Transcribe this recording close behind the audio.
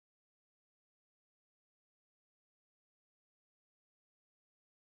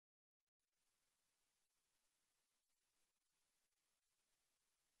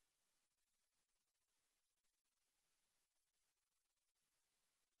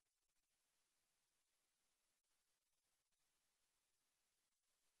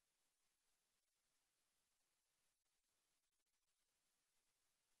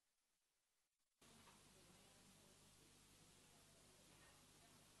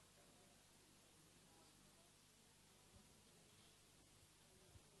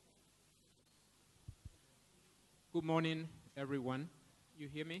Good morning, everyone. You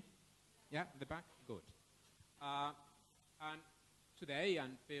hear me? Yeah, the back? Good. And today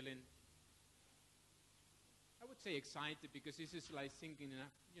I'm feeling, I would say excited, because this is like singing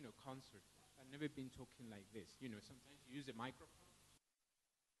in a concert. I've never been talking like this. Sometimes you use a microphone.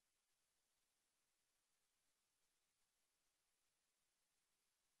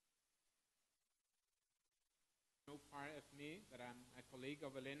 No part of me that I'm a colleague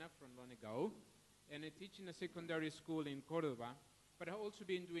of Elena from long ago, and I teach in a secondary school in Córdoba, but I've also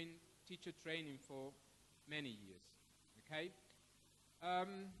been doing teacher training for many years, okay?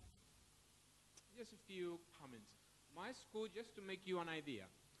 Just a few comments. My school, just to make you an idea,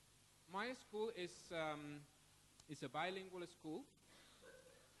 my school is a bilingual school,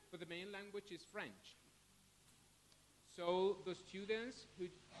 but the main language is French. So the students who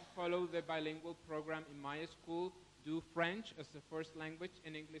follow the bilingual program in my school do French as the first language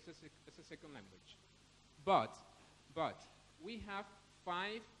and English as a second language. But we have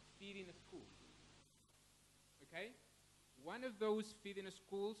 5 feeding schools, okay? One of those feeding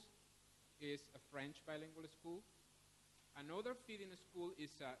schools is a French bilingual school. Another feeding school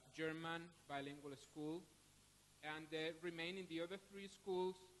is a German bilingual school. And the other 3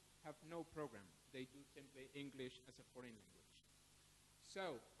 schools have no program. They do simply English as a foreign language.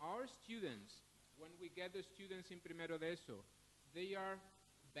 So our students, when we get the students in Primero de Eso, they are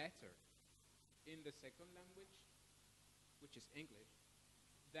better in the second language, which is English,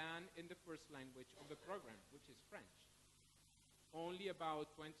 than in the first language of the program, which is French. Only about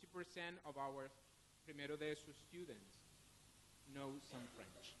 20% of our Primero de Eso students know some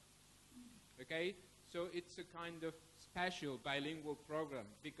French. Okay? So it's a kind of special bilingual program,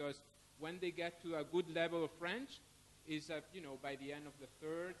 because when they get to a good level of French, is by the end of the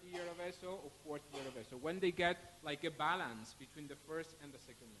 3rd year of ESO or 4th year of ESO, when they get like a balance between the first and the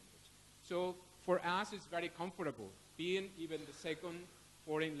second language. So for us, it's very comfortable being even the second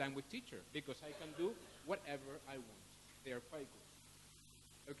foreign language teacher, because I can do whatever I want. They are quite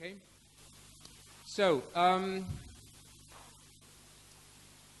good. Okay? So,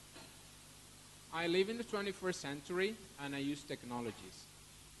 I live in the 21st century, and I use technologies,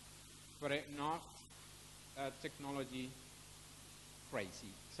 but I'm not technology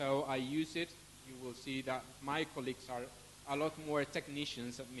crazy. So I use it. You will see that my colleagues are a lot more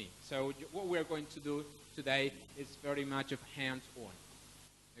technicians than me. So what we're going to do today is very much of hands-on.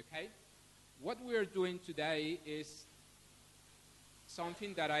 Okay? What we're doing today is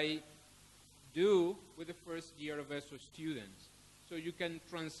something that I do with the first year of ESO students. So you can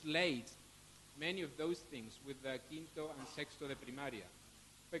translate many of those things with the quinto and sexto de primaria,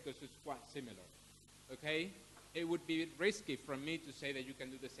 because it's quite similar. Okay? It would be risky for me to say that you can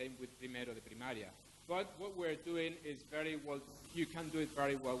do the same with primero de primaria. But what we're doing is very well, you can do it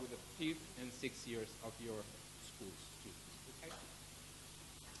very well with the 5th and 6th years of your school students.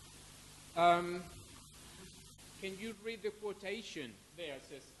 Okay? Can you read the quotation there? It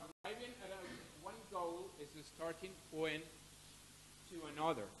says, arriving at one goal is a starting point to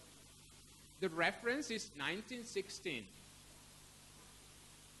another. The reference is 1916.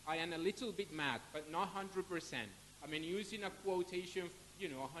 I am a little bit mad, but not 100%. I mean, using a quotation,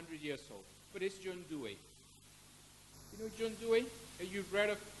 100 years old. But it's John Dewey. You know John Dewey? Have you read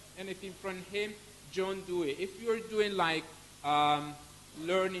of anything from him? John Dewey. If you're doing like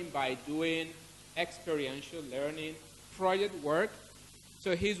learning by doing, experiential learning, project work,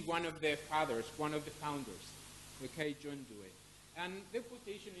 so he's one of the fathers, one of the founders. Okay, John Dewey. And the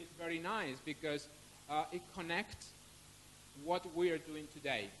quotation is very nice because it connects what we are doing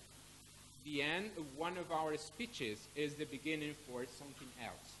today. The end of one of our speeches is the beginning for something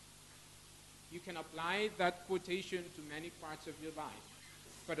else. You can apply that quotation to many parts of your life,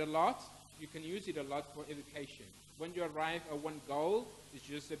 but you can use it a lot for education. When you arrive at one goal, it's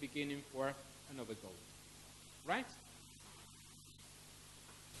just the beginning for another goal. Right?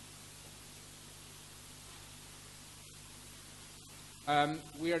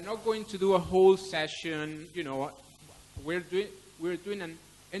 We are not going to do a whole session, we're doing an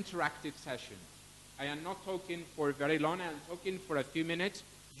interactive session. I am not talking for very long, I'm talking for a few minutes.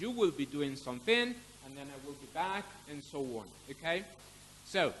 You will be doing something, and then I will be back, and so on, okay?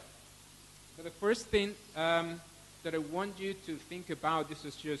 So the first thing that I want you to think about, this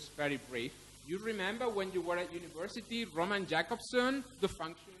is just very brief. You remember when you were at university, Roman Jakobson, the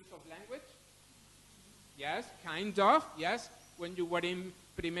functions of language? Yes, kind of, yes. When you were in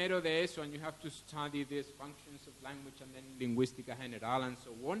Primero de Eso and you have to study these functions of language and then Lingüística General and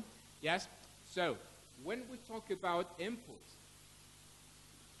so on. Yes? So, when we talk about input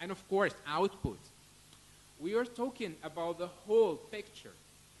and of course output, we are talking about the whole picture.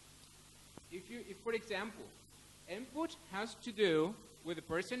 If for example, Input has to do with the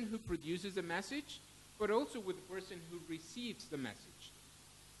person who produces the message, but also with the person who receives the message.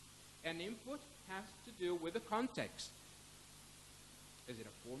 And input has to do with the context. Is it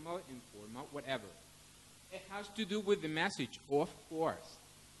a formal, informal, whatever? It has to do with the message, of course,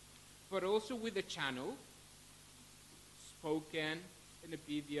 but also with the channel, spoken, in a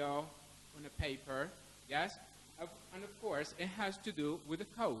video, on a paper, yes? And of course, it has to do with the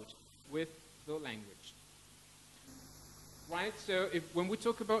code, with the language. Right, so when we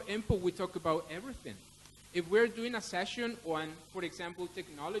talk about input, we talk about everything. If we're doing a session on, for example,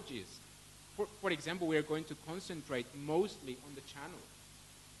 technologies, for example, we are going to concentrate mostly on the channel.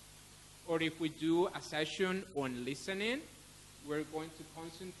 Or if we do a session on listening, we're going to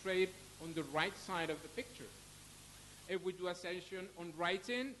concentrate on the right side of the picture. If we do a session on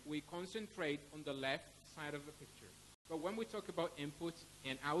writing, we concentrate on the left side of the picture. But when we talk about input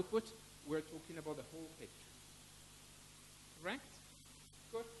and output, we're talking about the whole picture. Correct?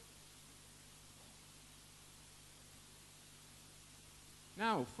 Good.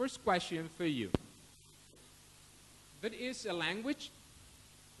 Now, first question for you. That is a language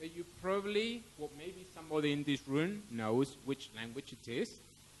that you probably, well, maybe somebody in this room knows which language it is.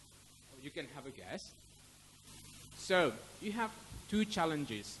 Or you can have a guess. So, you have two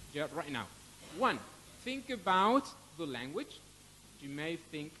challenges right now. One, think about the language you may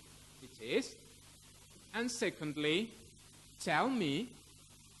think it is. And secondly, tell me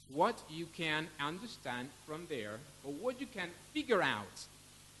what you can understand from there, or what you can figure out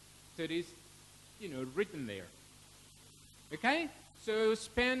that is, written there. Okay? So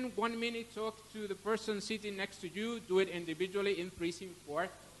spend 1 minute, talk to the person sitting next to you, do it individually in 3, 4,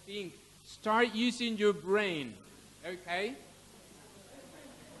 think. Start using your brain. Okay?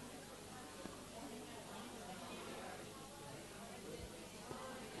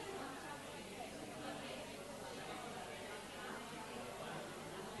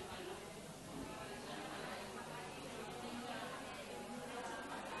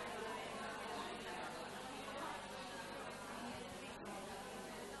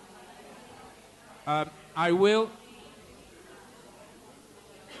 I will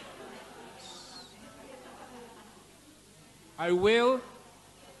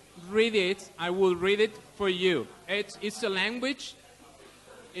read it. I will read it for you. It's a language.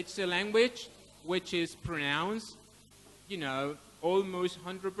 It's a language which is pronounced, almost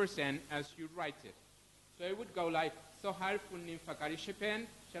 100% as you write it. So it would go like Sohar Funin Fakari Shipen,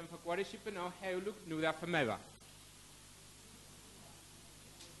 Shamfakwari Shipeno, Heuluk Nuda Fameva.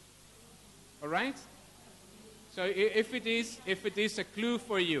 All right? So if it is a clue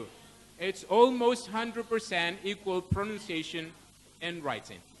for you, it's almost 100% equal pronunciation and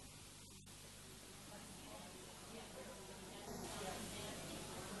writing.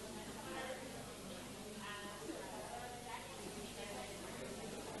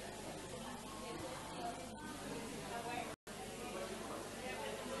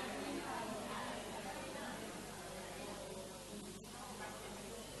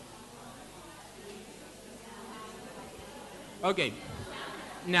 Okay,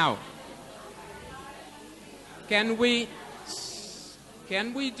 now, can we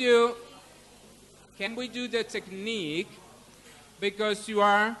do the technique, because you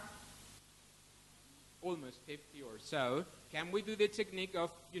are almost 50 or so, can we do the technique of,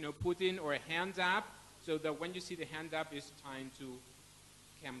 putting our hands up, so that when you see the hand up, it's time to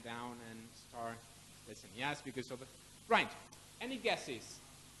calm down and start listening? Yes, because of the... Right, any guesses?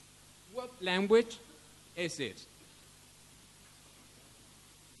 What language is it?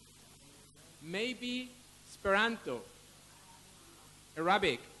 Maybe Esperanto,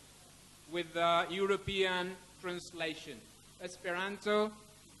 Arabic, with the European translation. Esperanto,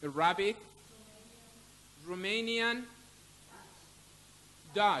 Arabic, Romanian,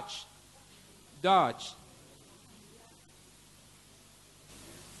 Dutch,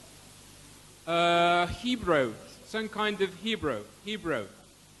 Hebrew, some kind of Hebrew.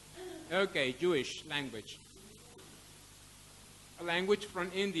 Okay, Jewish language. A language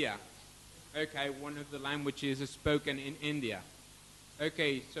from India. Okay, one of the languages is spoken in India.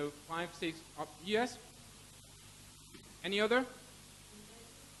 Okay, so 5, 6, yes? Any other?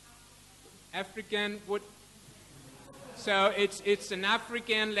 African, what? So it's an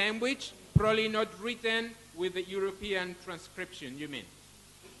African language, probably not written with the European transcription, you mean?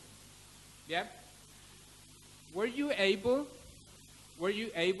 Yeah? Were you able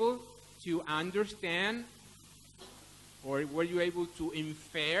to understand, or were you able to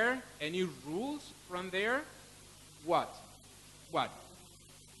infer any rules from there? What?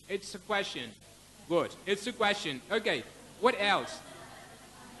 It's a question. Good. It's a question. Okay. What else?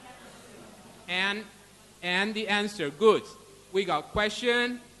 And and the answer. Good. We got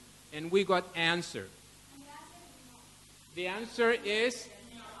question and we got answer. The answer is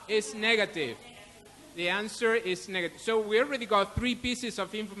negative. The answer is negative. So we already got 3 pieces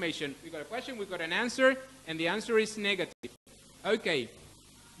of information. We got a question, we got an answer, and the answer is negative. Okay.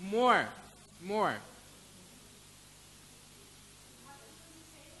 More.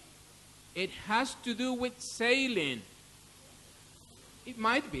 It has to do with sailing. It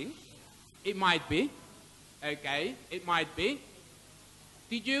might be. Okay, it might be.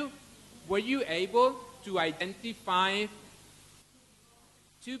 Were you able to identify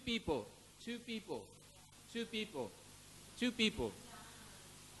 2 people?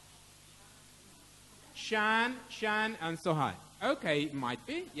 Shan, and Sohai. Okay, it might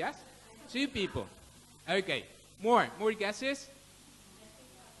be, yes. 2 people. Okay, more guesses?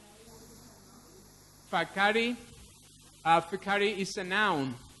 Fakari. Fakari is a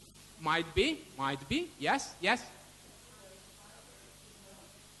noun. Might be, yes.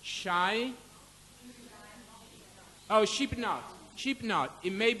 Shy. Oh, sheep not.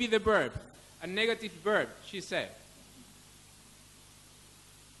 It may be the verb, a negative verb, she said.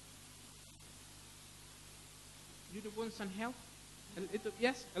 You want some help?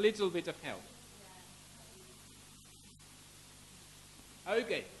 Yes, a little bit of help.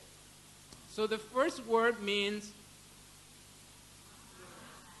 Okay. So the first word means,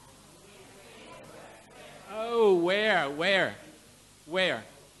 oh, where?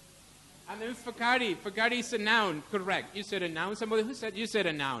 And then Fakari is a noun, correct. You said a noun. Somebody who said you said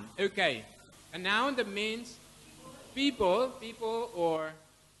a noun. Okay. A noun that means people or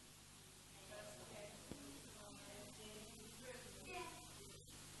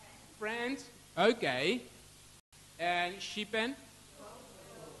friends. Okay. And sheepen?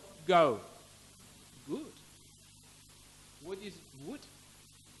 Go. Good. What is wood?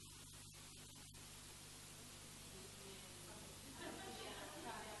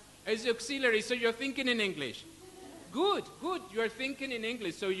 It's auxiliary, so you're thinking in English. Good. You're thinking in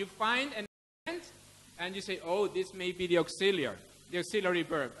English. So you find an event and you say, oh, this may be the auxiliary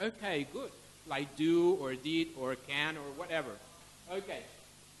verb. Okay, good. Like do or did or can or whatever. Okay.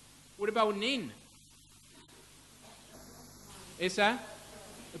 What about nin? Is a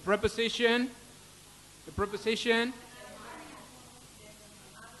preposition?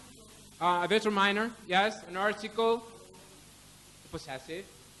 A determiner, yes. An article, possessive.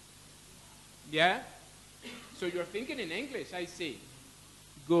 Yeah? So you're thinking in English, I see.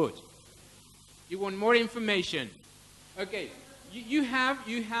 Good. You want more information. Okay. You have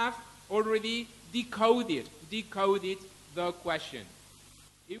already decoded the question.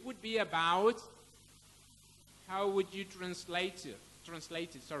 It would be about, how would you translate it?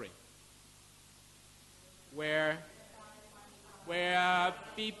 Where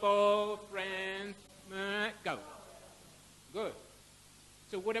people, friends, go. Good.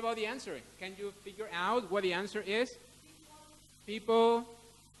 So what about the answer? Can you figure out what the answer is? People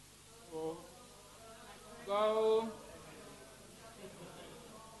go.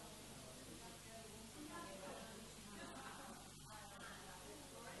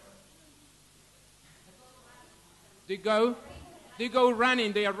 They go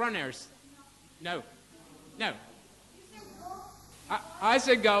running. They are runners. No. I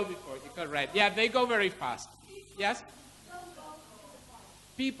said go before. You're correct. Yeah, they go very fast. Yes?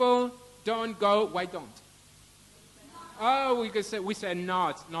 People don't go. Why don't? Oh, we said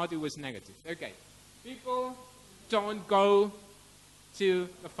not. Not, it was negative. Okay. People don't go to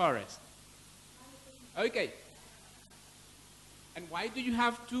the forest. Okay. And why do you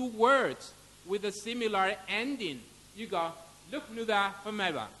have 2 words with a similar ending? You go, look, nuda,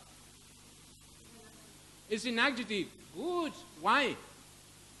 fameva. It's an adjective. Good. Why?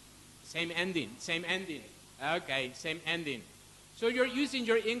 Same ending. Okay, same ending. So you're using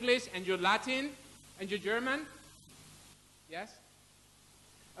your English and your Latin and your German? Yes?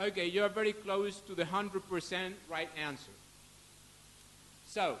 Okay, you're very close to the 100% right answer.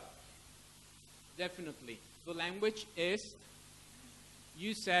 So, definitely, the language is,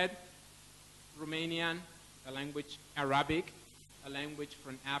 you said, Romanian, a language Arabic, a language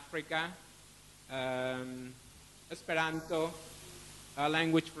from Africa, Esperanto, a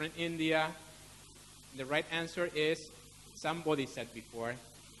language from India. The right answer is, somebody said before,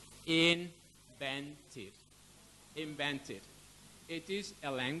 invented. It is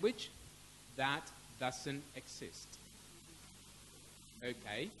a language that doesn't exist.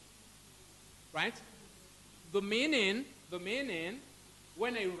 Okay? Right? The meaning,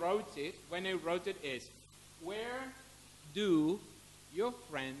 when I wrote it is, where do your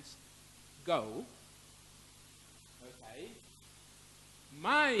friends go? Okay?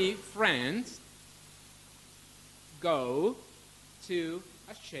 My friends go to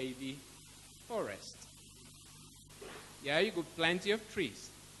a shady forest. Yeah, you got plenty of trees.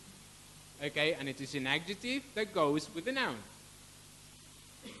 Okay, and it is an adjective that goes with the noun.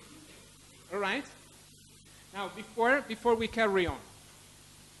 All right? Now, before we carry on,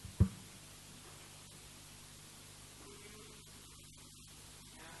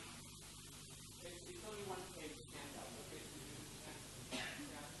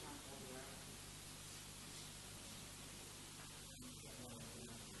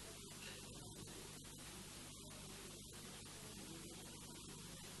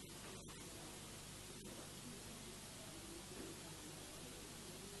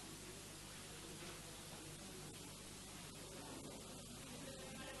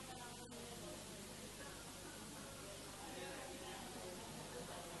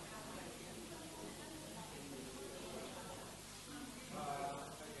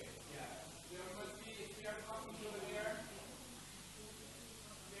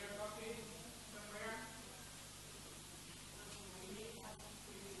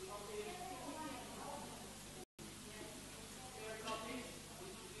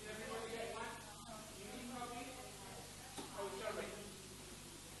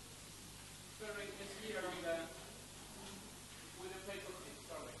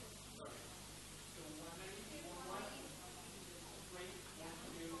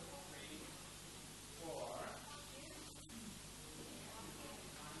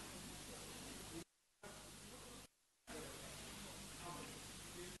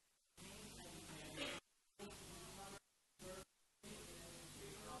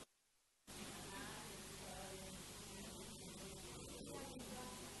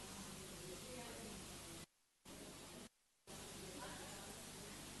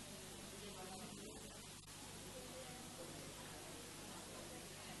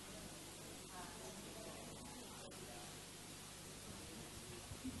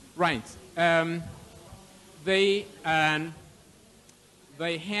 right. The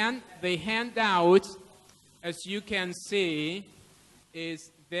handout, as you can see,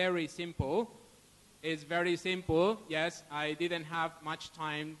 is very simple. It's very simple. Yes, I didn't have much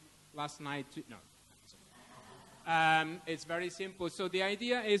time last night to, no. It's very simple. So the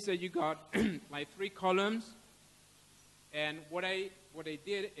idea is that you got like 3 columns, and what I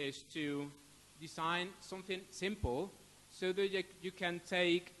did is to design something simple so that you can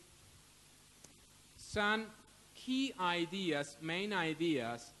take some key ideas, main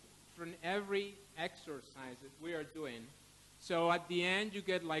ideas from every exercise that we are doing. So at the end you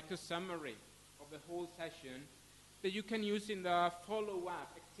get like a summary of the whole session that you can use in the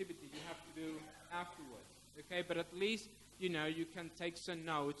follow-up activity you have to do afterwards. Okay, but at least, you know, you can take some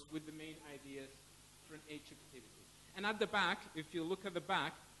notes with the main ideas from each activity. And at the back, if you look at the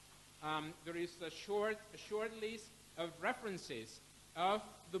back, there is a short list of references of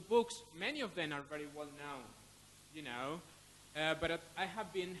the books. Many of them are very well known, you know, but I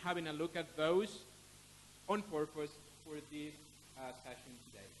have been having a look at those on purpose for this session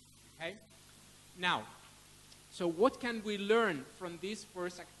today. Okay? Now, so what can we learn from this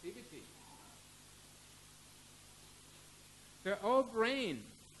first activity? Our brain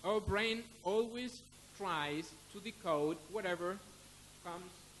always tries to decode whatever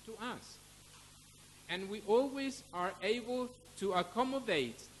comes to us. And we always are able to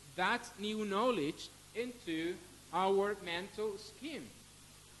accommodate that new knowledge into our mental scheme.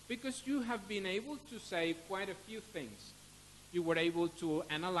 Because you have been able to say quite a few things. You were able to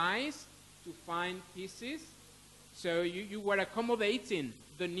analyze, to find pieces. So you were accommodating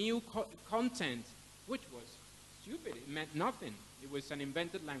the new content, which was stupid. It meant nothing. It was an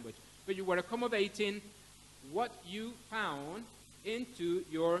invented language. But you were accommodating what you found into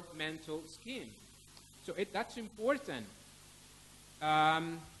your mental scheme. So that's important.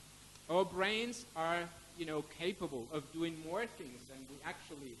 Our brains are, you know, capable of doing more things than we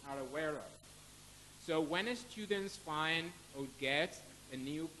actually are aware of. So when students find or get a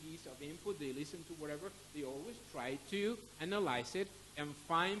new piece of input, they listen to whatever, they always try to analyze it and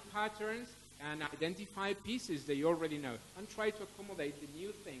find patterns and identify pieces they already know and try to accommodate the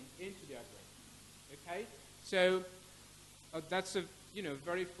new thing into their brain. Okay? So that's a, you know,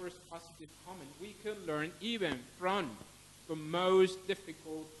 very first positive comment. We can learn even from the most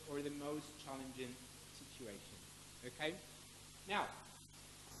difficult or the most challenging situation. Okay? Now,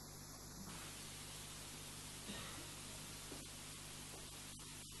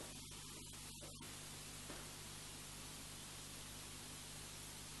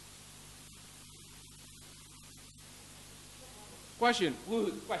 question.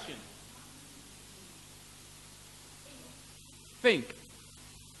 Good question. Think.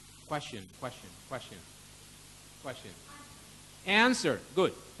 Question. Question. Answer.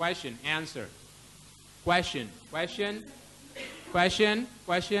 Good. Question. Answer. Question. Question. Question.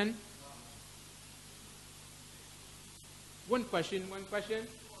 Question. One question. One question.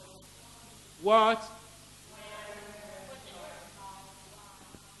 What?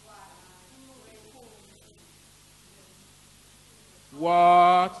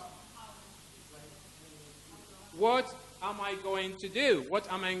 What am I going to do?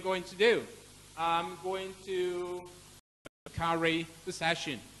 What am I going to do? I'm going to carry the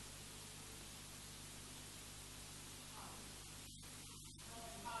session.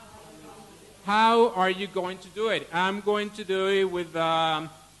 How are you going to do it? I'm going to do it with the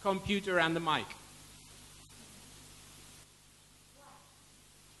computer and the mic.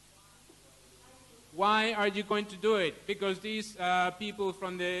 Why are you going to do it? Because these people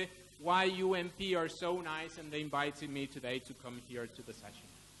from the UIMP are so nice and they invited me today to come here to the session.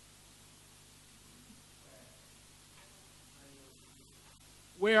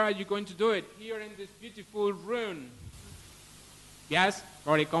 Where are you going to do it? Here in this beautiful room. Yes?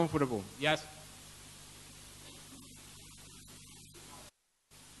 Very comfortable. Yes?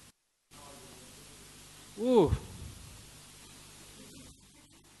 Ooh.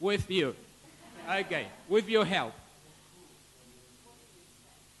 With you. Okay. With your help.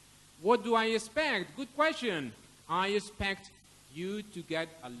 What do I expect? Good question. I expect you to get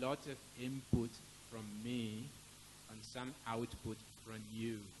a lot of input from me and some output from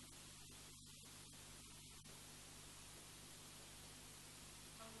you.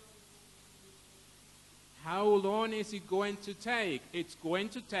 How long is it going to take? It's going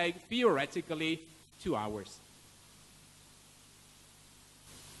to take, theoretically, 2 hours.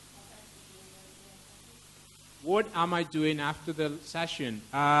 What am I doing after the session?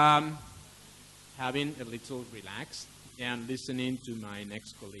 Having a little relax and listening to my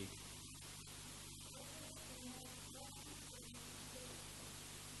next colleague.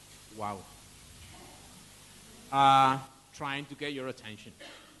 Wow. Trying to get your attention.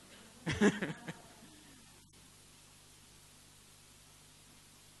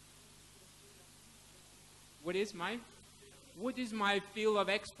 What is my field of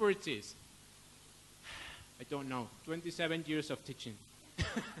expertise? I don't know. 27 years of teaching.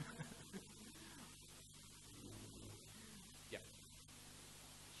 Yeah.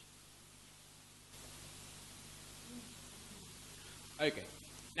 Okay.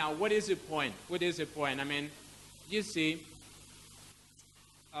 Now, what is the point? What is the point? I mean, you see,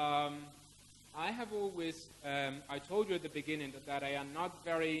 I have always, I told you at the beginning that I am not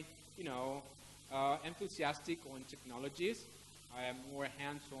very, enthusiastic on technologies. I am more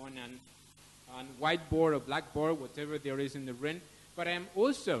hands-on and on whiteboard or blackboard, whatever there is in the room. But I am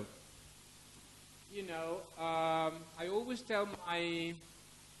also, I always tell my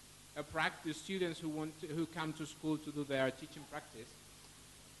practice students who come to school to do their teaching practice,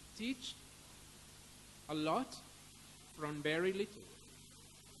 teach a lot from very little.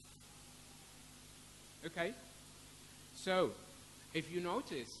 Okay? So, if you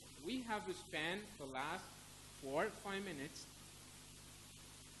notice, we have spent the last 4 or 5 minutes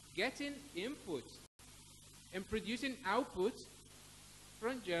getting input and producing output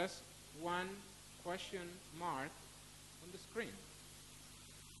from just one question mark on the screen.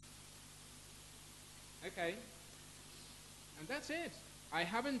 Okay? And that's it. I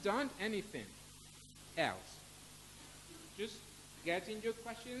haven't done anything else. Just getting your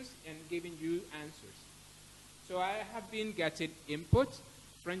questions and giving you answers. So I have been getting input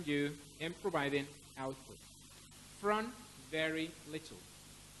from you and providing output from very little.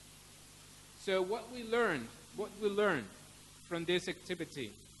 So what we learned from this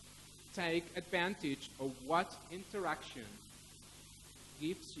activity, take advantage of what interaction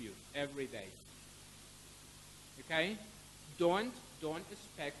gives you every day. Okay? Don't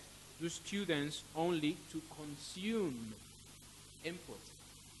expect the students only to consume input.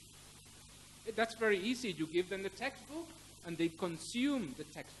 That's very easy. You give them the textbook and they consume the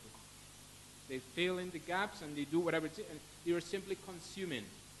textbook. They fill in the gaps and they do whatever it is, and they are simply consuming.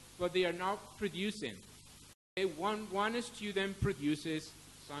 But they are not producing. Okay? One student produces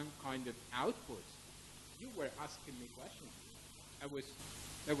some kind of output. You were asking me questions.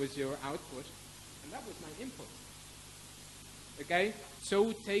 That was your output, and that was my input. Okay?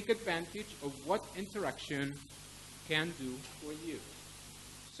 So take advantage of what interaction can do for you.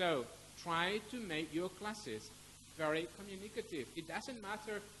 So try to make your classes very communicative. It doesn't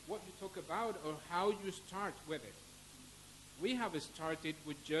matter what you talk about or how you start with it. We have started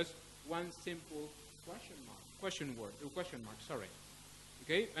with just one simple question mark,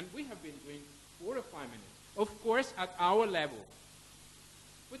 Okay? And we have been doing 4 or 5 minutes. Of course, at our level.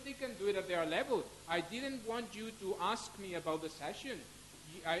 But they can do it at their level. I didn't want you to ask me about the session.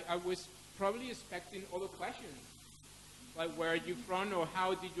 I was probably expecting other questions, like where are you from, or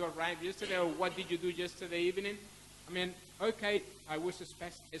how did you arrive yesterday, or what did you do yesterday evening? I mean, okay, I was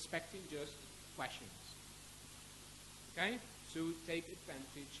expecting just questions. Okay? So take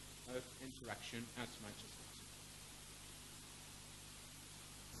advantage of interaction as much as possible.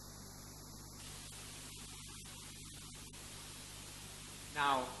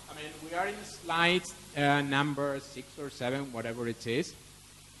 Now, I mean, we are in slide number 6 or 7, whatever it is.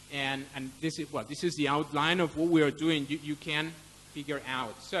 And this is the outline of what we are doing. You can figure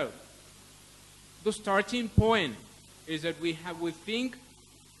out. So, the starting point is that we think,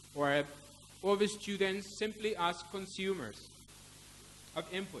 or all the students simply as consumers of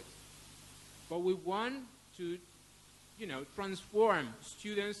input. But we want to, transform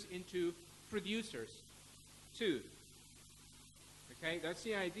students into producers too. Okay, that's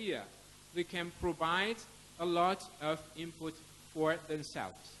the idea. They can provide a lot of input for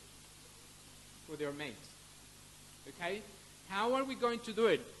themselves, for their mates. Okay? How are we going to do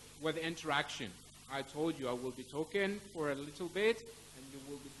it? With interaction. I told you I will be talking for a little bit, and you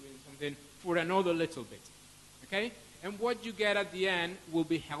will be doing something for another little bit. Okay? And what you get at the end will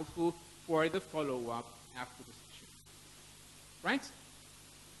be helpful for the follow-up after the session. Right?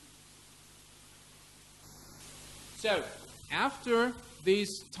 So, after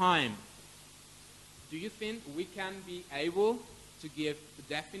this time, do you think we can be able to give the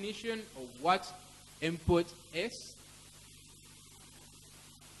definition of what input is?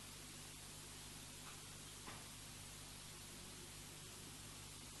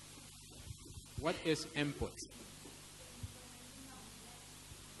 What is input?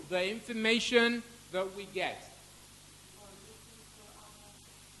 The information that we get.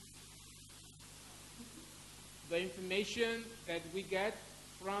 The information that we get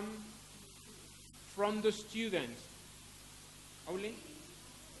from the students. Only?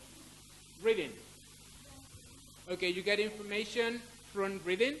 Reading. Okay, you get information from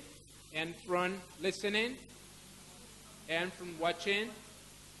reading and from listening and from watching.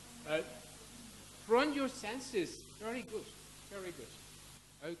 From your senses. Very good. Very good.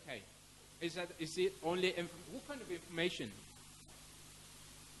 Okay. Is it only what kind of information?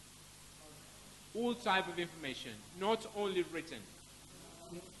 All type of information, not only written.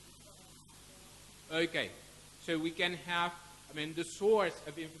 Okay. So we can have, the source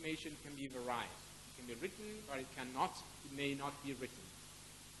of information can be varied. It can be written, or it may not be written.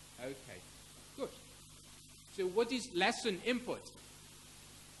 Okay. Good. So what is lesson input?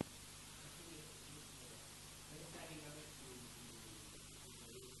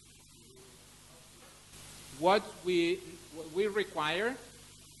 What we require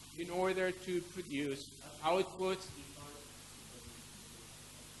in order to produce output,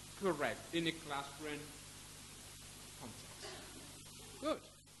 correct, in a classroom context. Good,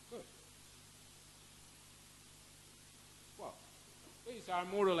 good. Well, these are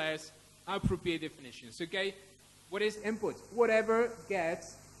more or less appropriate definitions, okay? What is input? Whatever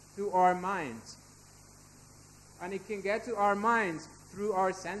gets to our minds. And it can get to our minds through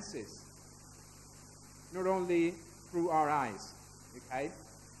our senses, not only through our eyes, okay?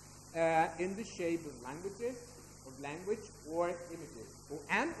 In the shape of language or images,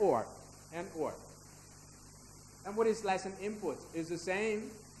 or. And what is lesson input is the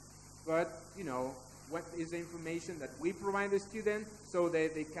same, but, what is the information that we provide the student so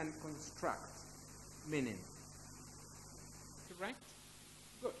that they can construct meaning. Correct?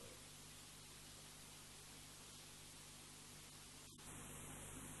 Good.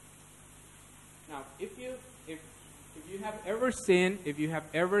 Now, if you have ever seen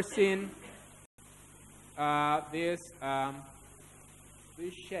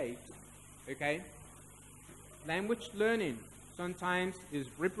this shape, okay? Language learning sometimes is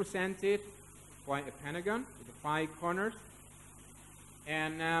represented by a pentagon with the 5 corners,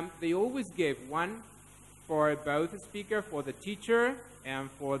 and they always give one for both the speaker, for the teacher, and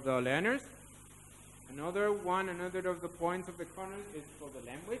for the learners. Another of the points of the corners is for the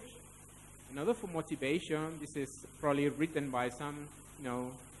language. Another for motivation. This is probably written by some,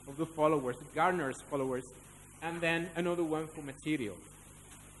 of the followers, Gardner's followers. And then another one for material.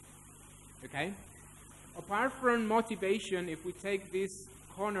 Okay? Apart from motivation, if we take this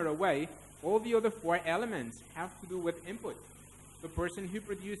corner away, all the other 4 elements have to do with input. The person who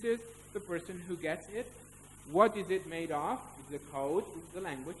produces, the person who gets it, what is it made of? It's the code, it's the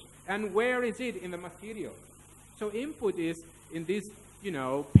language, and where is it in the material? So input is in this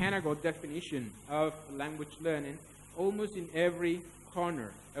pentagon definition of language learning, almost in every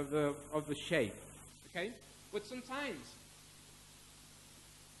corner of the shape. Okay? But sometimes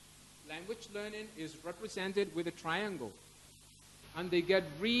Language learning is represented with a triangle. And they get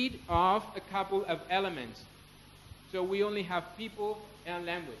rid of a couple of elements. So we only have people and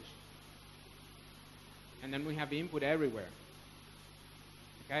language. And then we have input everywhere.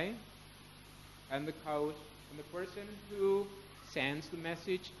 Okay? And the code, and the person who sends the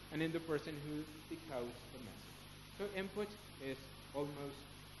message, and then the person who decodes the message. So input is almost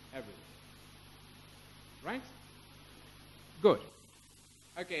everything. Right? Good.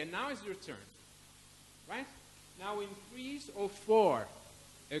 Okay, and now it's your turn. Right? Now in 3s or 4,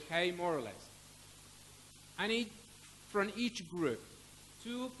 okay, more or less. I need from each group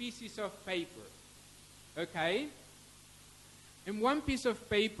 2 pieces of paper. Okay? And 1 piece of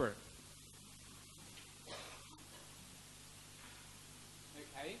paper.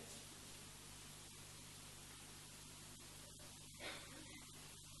 Okay?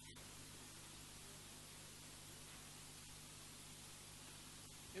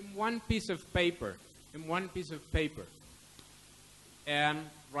 And 1 piece of paper. And 1 piece of paper. And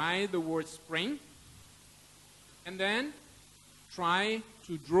write the word spring. And then try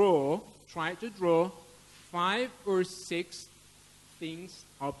to draw 5 or 6 things,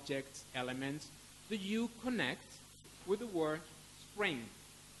 objects, elements that you connect with the word spring.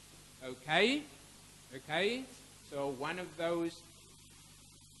 Okay? Okay? So one of those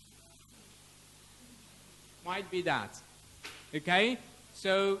might be that. Okay?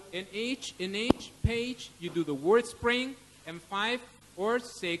 So in each page you do the word spring and 5 or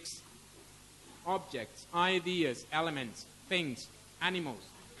 6 objects, ideas, elements, things, animals,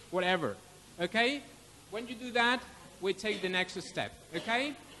 whatever. Okay? When you do that, we take the next step.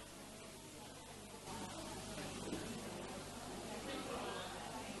 Okay?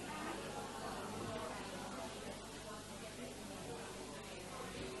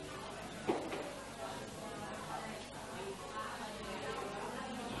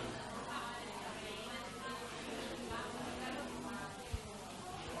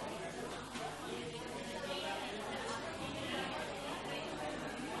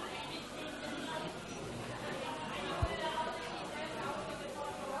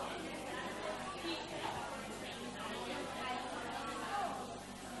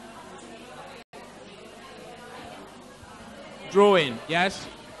 Drawing, yes?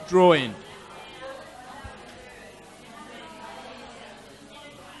 Drawing.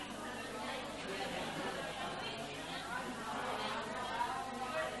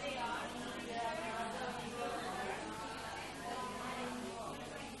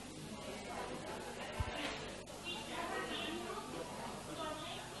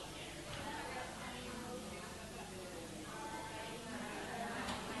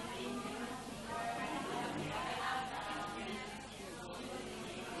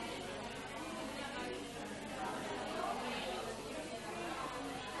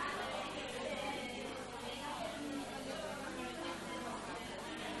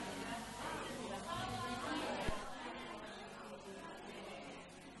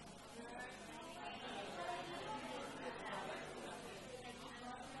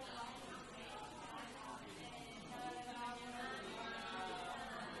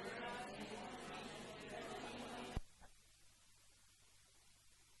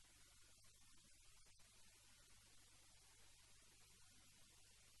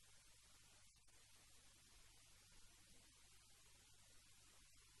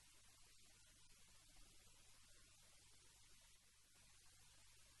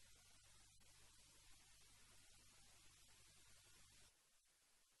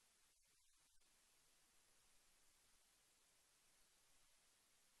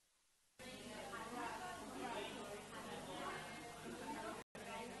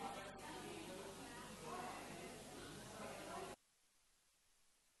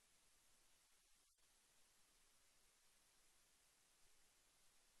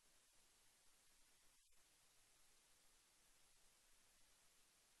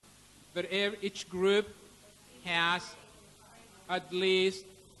 But each group has at least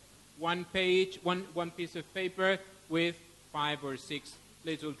 1 page, one piece of paper with 5 or 6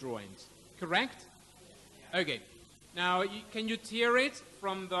 little drawings. Correct? Okay. Now, can you tear it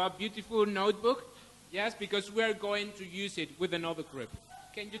from the beautiful notebook? Yes, because we're going to use it with another group.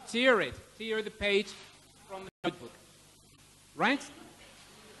 Can you tear it? Tear the page from the notebook. Right?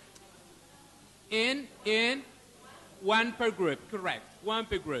 In 1 per group. Correct. 1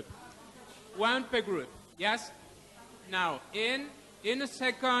 per group. 1 per group. Yes? Now, in a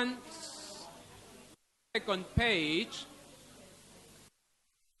second page,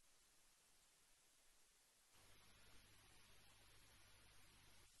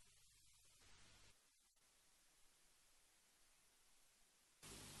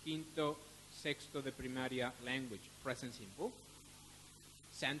 quinto, sexto de primaria language, present simple.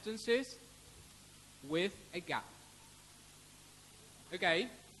 Sentences with a gap. Okay?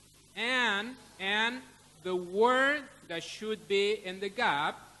 And the word that should be in the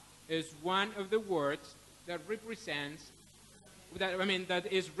gap is one of the words that represents, that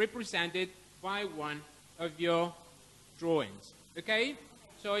is represented by one of your drawings. Okay?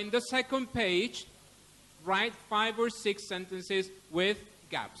 So in the second page, write 5 or 6 sentences with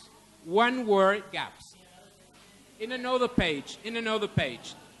gaps. One word gaps. In another page.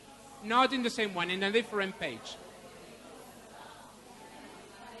 Not in the same one, in a different page.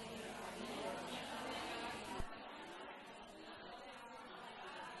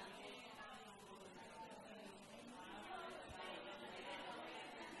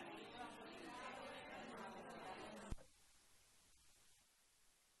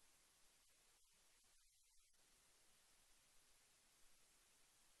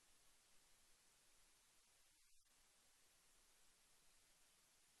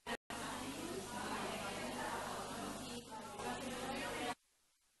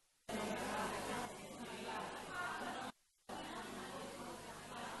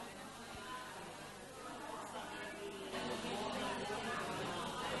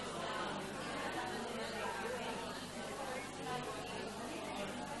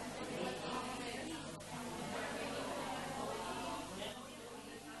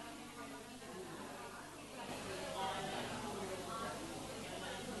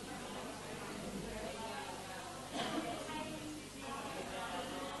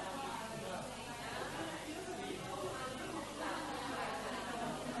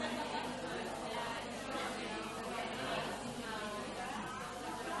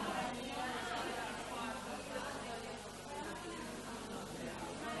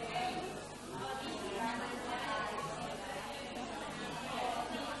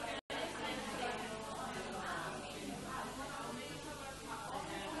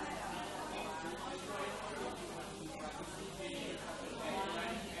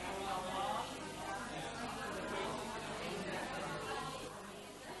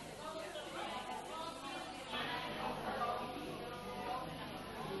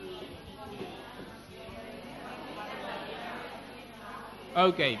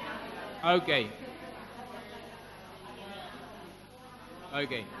 Okay.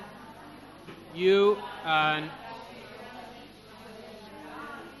 You and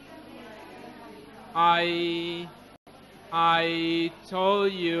I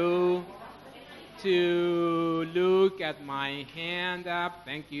told you to look at my hand up.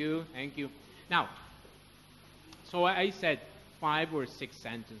 Thank you. Now, so I said 5 or 6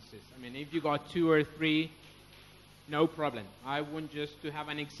 sentences. I mean, if you got 2 or 3, no problem. I want just to have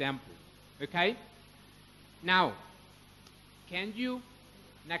an example. Okay? Now,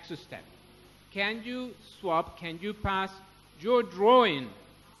 next step. Can you pass your drawing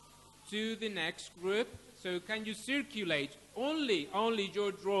to the next group? So can you circulate only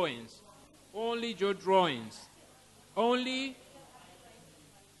your drawings? Only your drawings. No,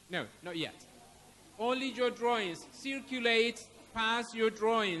 not yet. Only your drawings. Circulate, pass your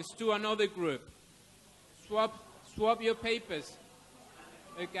drawings to another group. Swap your papers.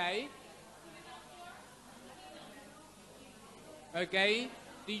 Okay? Okay?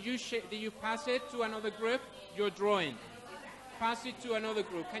 Did you pass it to another group? Your drawing. Pass it to another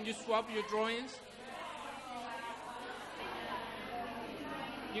group. Can you swap your drawings?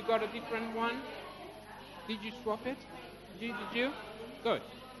 You got a different one? Did you swap it? Did you? Good.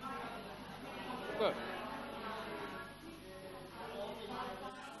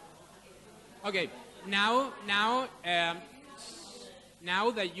 Okay. Now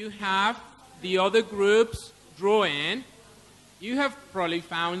that you have the other group's drawing, you have probably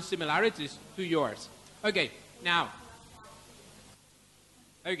found similarities to yours. Okay. Now,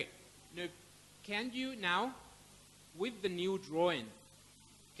 can you now, with the new drawing,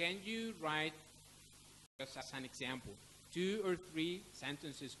 can you write, just as an example, 2 or 3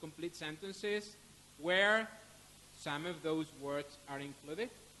 sentences, complete sentences, where some of those words are included?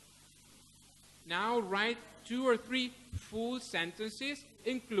 Now write 2 or 3 full sentences,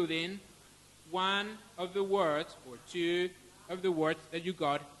 including one of the words or 2 of the words that you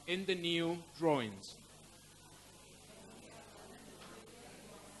got in the new drawings.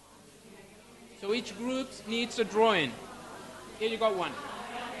 So each group needs a drawing. Here you got one.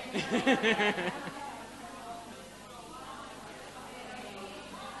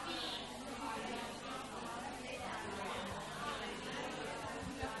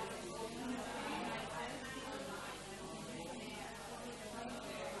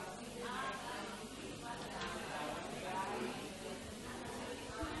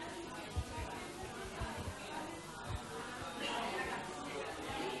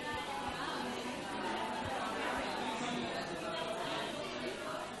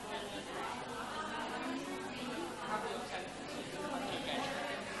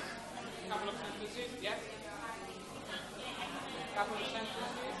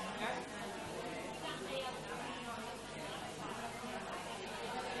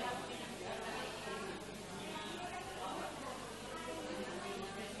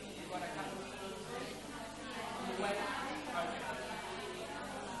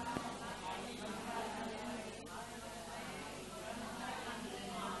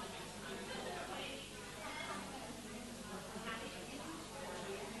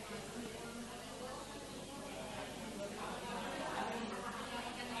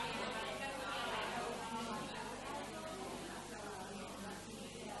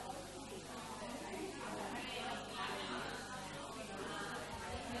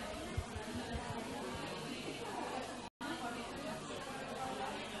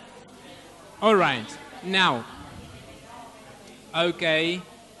 All right. Now, okay.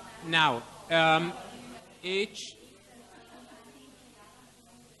 Now, each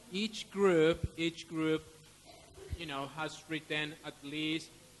group, you know, has written at least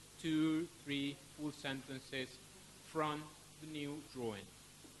 2, 3 full sentences from the new drawing.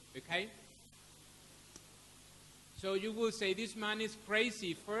 Okay? So you will say, this man is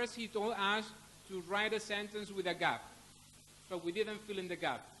crazy. First, he told us to write a sentence with a gap. So we didn't fill in the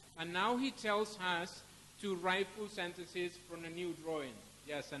gap. And now he tells us to write full sentences from a new drawing.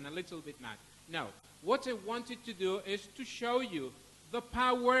 Yes, and a little bit mad. No. What I wanted to do is to show you the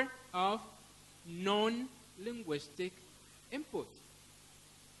power of non-linguistic input.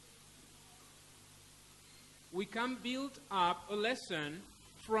 We can build up a lesson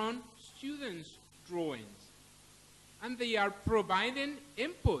from students' drawings. And they are providing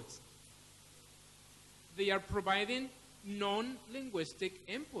input. They are providing non-linguistic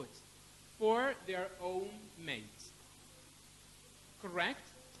input for their own mates. Correct?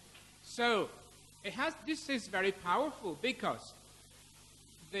 So, this is very powerful because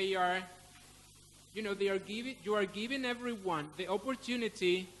they are, you know, you are giving everyone the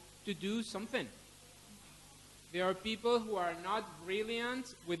opportunity to do something. There are people who are not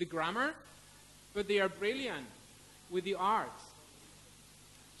brilliant with the grammar, but they are brilliant with the arts.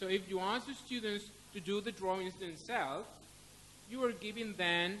 So if you ask the students to do the drawings themselves, you are giving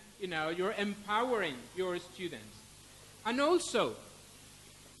them, you know, you're empowering your students. And also,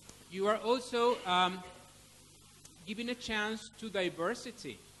 you are also giving a chance to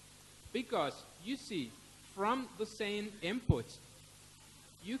diversity. Because, you see, from the same input,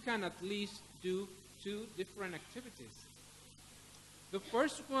 you can at least do 2 different activities. The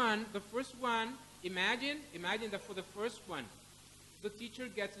first one, imagine that for the first one, the teacher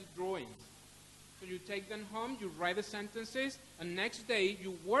gets the drawings. So you take them home, you write the sentences, and next day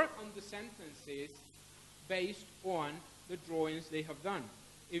you work on the sentences based on the drawings they have done.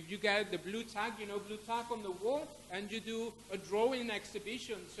 If you get the blue tag, you know, blue tag on the wall, and you do a drawing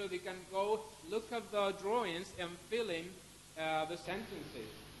exhibition so they can go look at the drawings and fill in the sentences.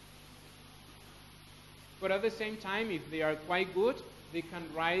 But at the same time, if they are quite good, they can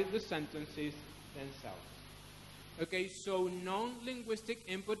write the sentences themselves. Okay, so non-linguistic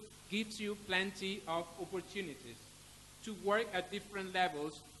input gives you plenty of opportunities to work at different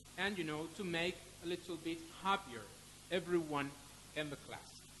levels and, you know, to make a little bit happier everyone in the class.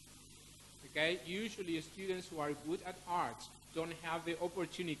 Okay, usually students who are good at arts don't have the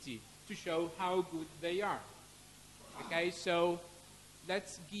opportunity to show how good they are. Okay, so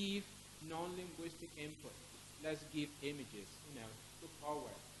let's give non-linguistic input. Let's give images, you know, the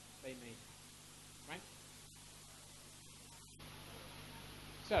power they make. Right?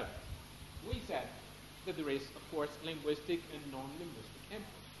 So, we said that there is, of course, linguistic and non-linguistic input.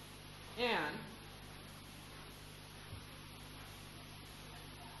 And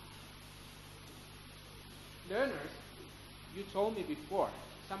learners, you told me before,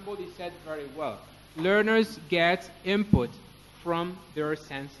 somebody said very well, learners get input from their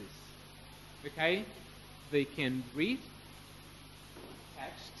senses. Okay? They can read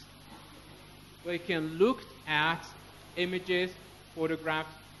text, they can look at images,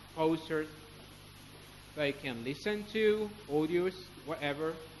 photographs, posters, they can listen to audios,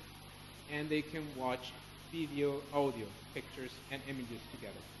 whatever, and they can watch video, audio, pictures, and images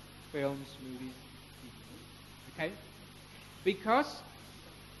together. Films, movies, TV. Okay? Because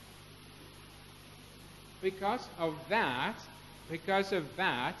of that,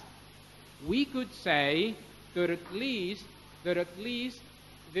 we could say that at least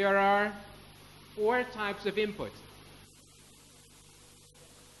there are 4 types of input.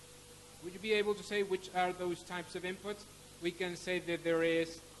 Would you be able to say which are those types of input? We can say that there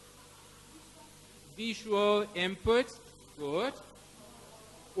is visual input, good.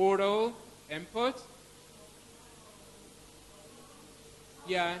 Oral input,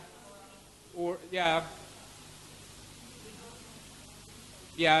 yeah, or yeah,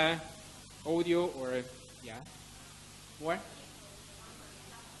 audio or yeah, what?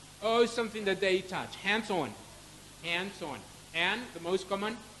 Oh, something that they touch, hands-on, and the most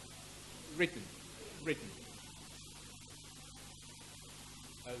common, written.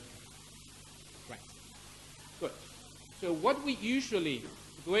 Okay, right, good. So what we usually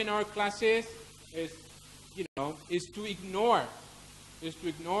do in our classes is, is to ignore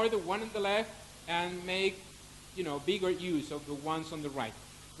the one on the left and make, bigger use of the ones on the right.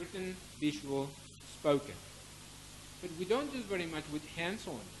 Written, visual, spoken. But we don't do very much with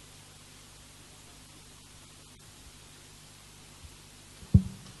hands-on.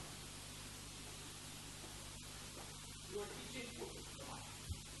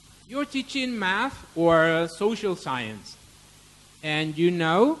 You're teaching math or social science, and you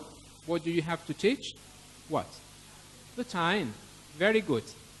know, what do you have to teach? What? The time. Very good.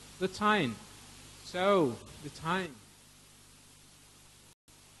 The time. So, the time.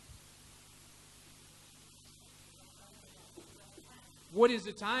 What is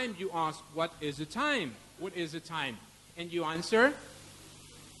the time? You ask, what is the time? What is the time? And you answer,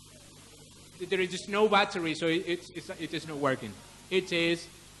 there is just no battery, so it is not working. It is,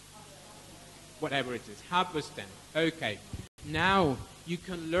 whatever it is, 10:30. Okay. Now, you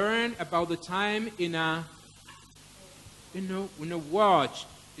can learn about the time in a watch.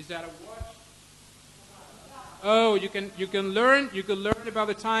 Is that a watch? Oh, you can learn about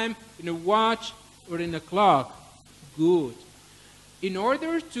the time in a watch or in a clock. Good. In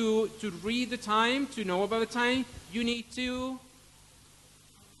order to read the time, to know about the time, you need to...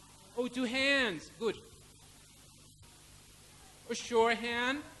 Oh, 2 hands. Good. A short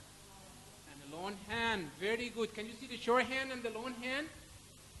hand and a long hand. Very good. Can you see the short hand and the long hand?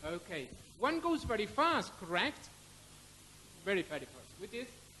 Okay. One goes very fast, correct? Very, very fast. With this?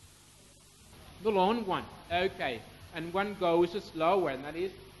 The long one. Okay. And one goes slower, and that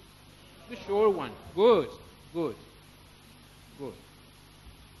is the short one. Good. Good. Good.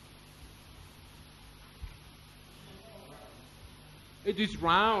 It is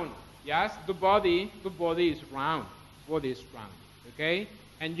round. Yes, the body is round. Body is round. Okay?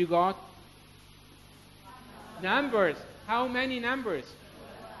 And you got numbers. How many numbers?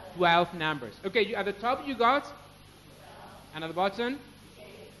 12 numbers. Okay, at the top you got? And at the bottom?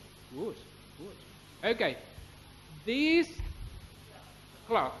 Good. Good. Okay. This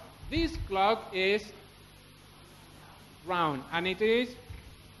clock is round, and it is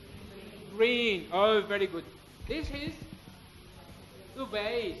green. Oh, very good. This is the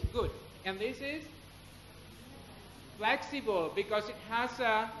base. Good. And this is flexible because it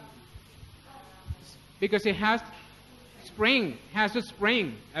has spring. Has a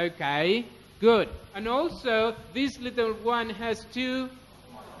spring. Okay. Good. And also this little one has 2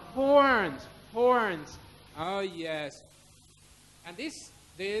 horns. Horns. Oh yes. And this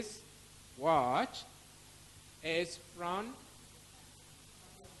watch is from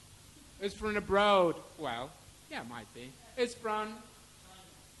abroad. Well, yeah, might be. It's from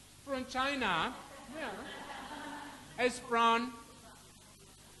China. Yeah. It's from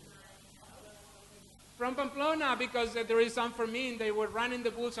Pamplona, because there is San Fermin. They were running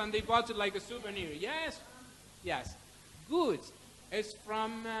the bulls and they bought it like a souvenir. Yes. Yes. Good. It's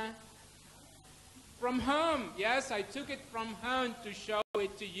from home. Yes, I took it from home to show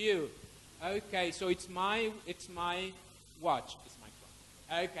it to you. Okay, so it's my watch. It's my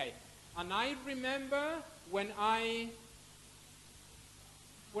clock. Okay, and I remember when I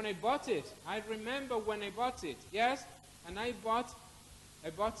bought it. I remember when I bought it. Yes, and I bought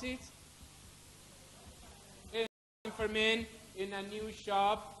it in Fermin, in a new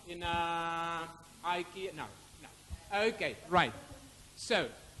shop, in a IKEA. No. Okay, right. So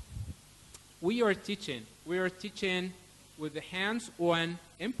we are teaching with the hands-on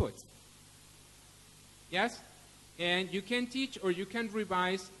input. Yes? And you can teach or you can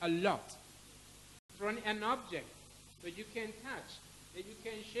revise a lot from an object that you can touch, that you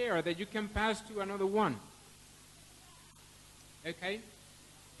can share, that you can pass to another one. Okay?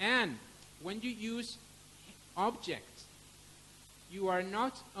 And when you use objects, you are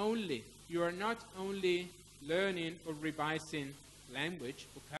not only learning or revising language,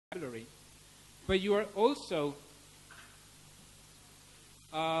 vocabulary, but you are also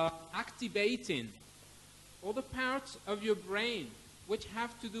activating all the parts of your brain which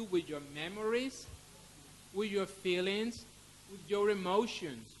have to do with your memories, with your feelings, with your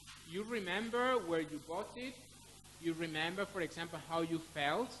emotions. You remember where you bought it. You remember, for example, how you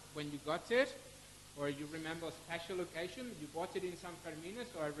felt when you got it. Or you remember a special occasion. You bought it in San Fermin,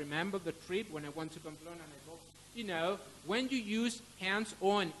 so I remember the trip when I went to Pamplona and I bought. You know, when you use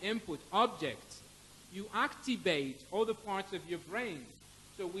hands-on input objects, you activate all the parts of your brain.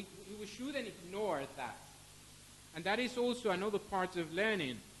 So we shouldn't ignore that. And that is also another part of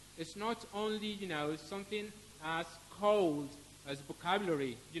learning. It's not only, something as cold as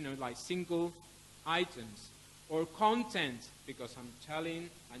vocabulary, like single items, or content, because I'm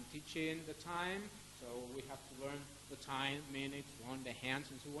teaching the time, so we have to learn the time, minutes, the hands,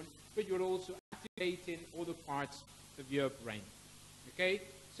 and so on. But you're also activating all the parts of your brain. Okay?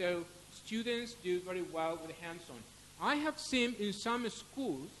 So students do very well with hands-on. I have seen in some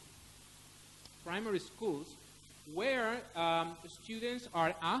schools, primary schools, where students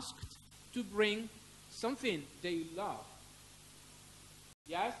are asked to bring something they love.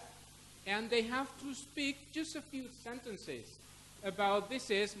 Yes? And they have to speak just a few sentences about this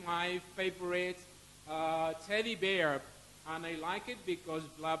is my favorite teddy bear, and I like it because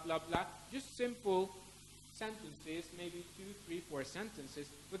blah, blah, blah. Just simple sentences, maybe 2, 3, 4 sentences,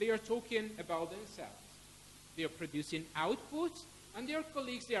 but they are talking about themselves. They are producing outputs, and their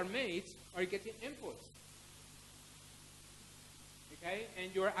colleagues, their mates, are getting inputs. Okay?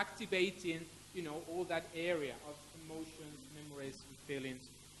 And you're activating, you know, all that area of emotions, memories, and feelings,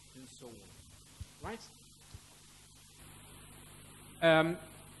 and so on. Right?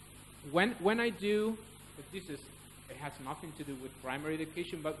 When I do, it has nothing to do with primary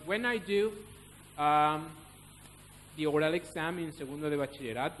education, but when I do the oral exam in segundo de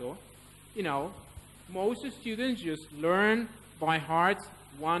bachillerato, you know, most students just learn by heart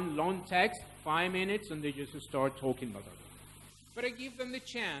one long text, 5 minutes, and they just start talking about it. But I give them the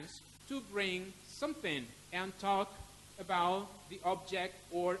chance to bring something and talk about the object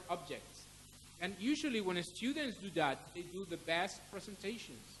or objects. And usually when students do that, they do the best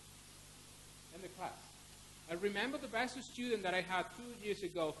presentations in the class. I remember the best student that I had 2 years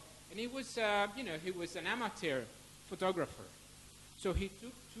ago, and he was, he was an amateur photographer. So he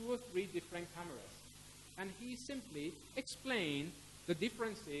took 2 or 3 different cameras, and he simply explained the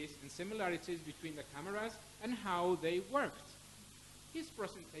differences and similarities between the cameras and how they worked. His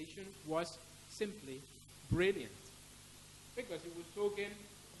presentation was simply brilliant because he was talking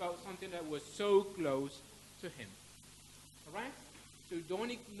about something that was so close to him. All right? So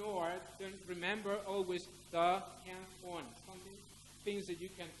don't ignore, don't remember always the hands-on, things that you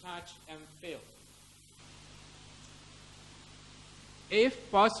can touch and feel.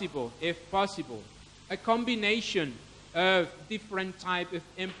 If possible, a combination of different type of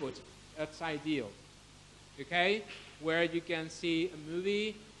input, that's ideal. Okay? Where you can see a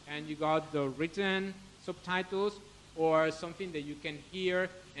movie and you got the written subtitles, or something that you can hear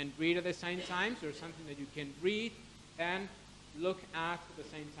and read at the same time, or something that you can read and look at the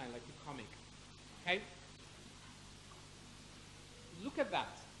same time, like a comic. Okay? Look at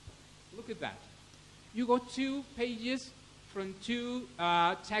that. Look at that. You got 2 pages from 2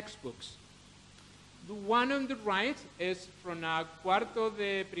 textbooks. The one on the right is from cuarto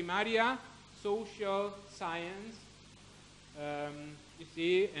de primaria, social science. You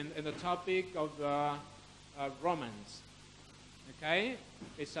see, in the topic of the Romans. Okay?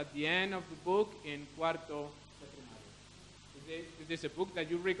 It's at the end of the book in cuarto de primaria. Is this a book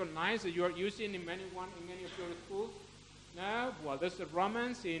that you recognize, that you are using in many of your schools? No? Well, there's the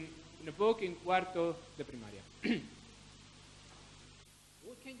Romans in a book in cuarto de primaria.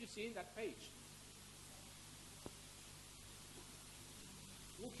 What can you see in that page?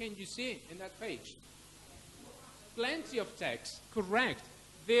 What can you see in that page? Plenty of text. Correct.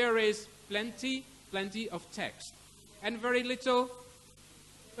 There is plenty of text. And very little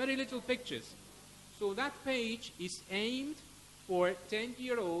pictures. So that page is aimed for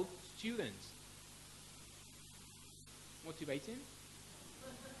 10-year-old students. Motivating?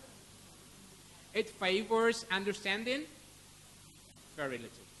 It favors understanding? Very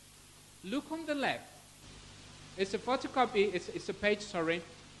little. Look on the left. It's a photocopy, it's a page, sorry,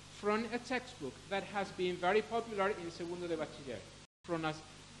 from a textbook that has been very popular in segundo de bachiller.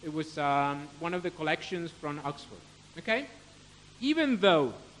 It was one of the collections from Oxford. Okay? Even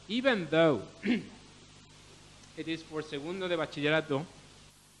though it is for segundo de bachillerato,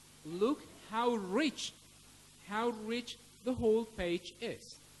 look how rich the whole page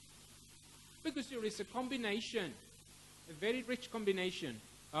is. Because there is a combination, a very rich combination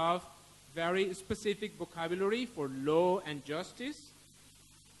of very specific vocabulary for law and justice,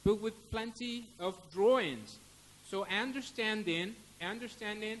 but with plenty of drawings. So understanding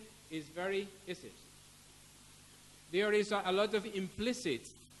is very easy. There is a lot of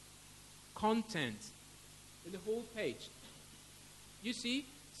implicit content in the whole page. You see,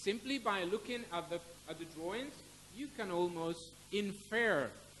 simply by looking at the drawings, you can almost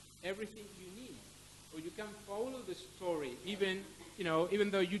infer everything you need, or you can follow the story. Even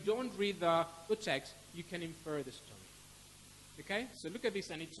though you don't read the text, you can infer the story. Okay? So look at this,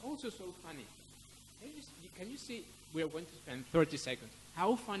 and it's also so funny. Can you see? We're going to spend 30 seconds.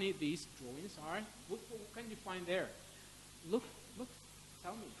 How funny these drawings are. What can you find there? Look,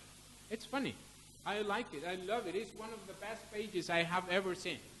 tell me. It's funny. I like it. I love it. It's one of the best pages I have ever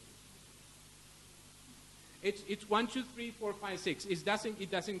seen. It's 1, 2, 3, 4, 5, 6. It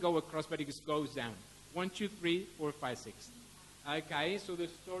doesn't go across, but it goes down. 1, 2, 3, 4, 5, 6. Okay, so the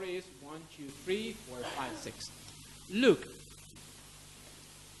story is 1, 2, 3, 4, 5, 6. Look.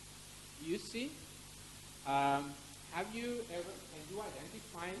 You see? Can you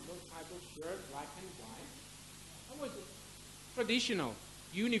identify those type of shirt, black and white? How was it? Traditional,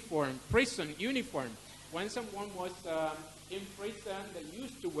 uniform, prison uniform. when someone was in prison, they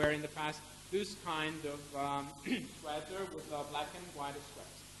used to wear in the past this kind of sweater with black and white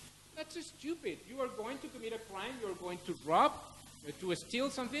stripes. That's so stupid. You are going to commit a crime, you are going to rob, to steal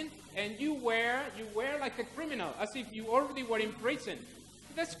something, and you wear like a criminal, as if you already were in prison.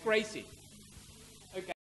 That's crazy.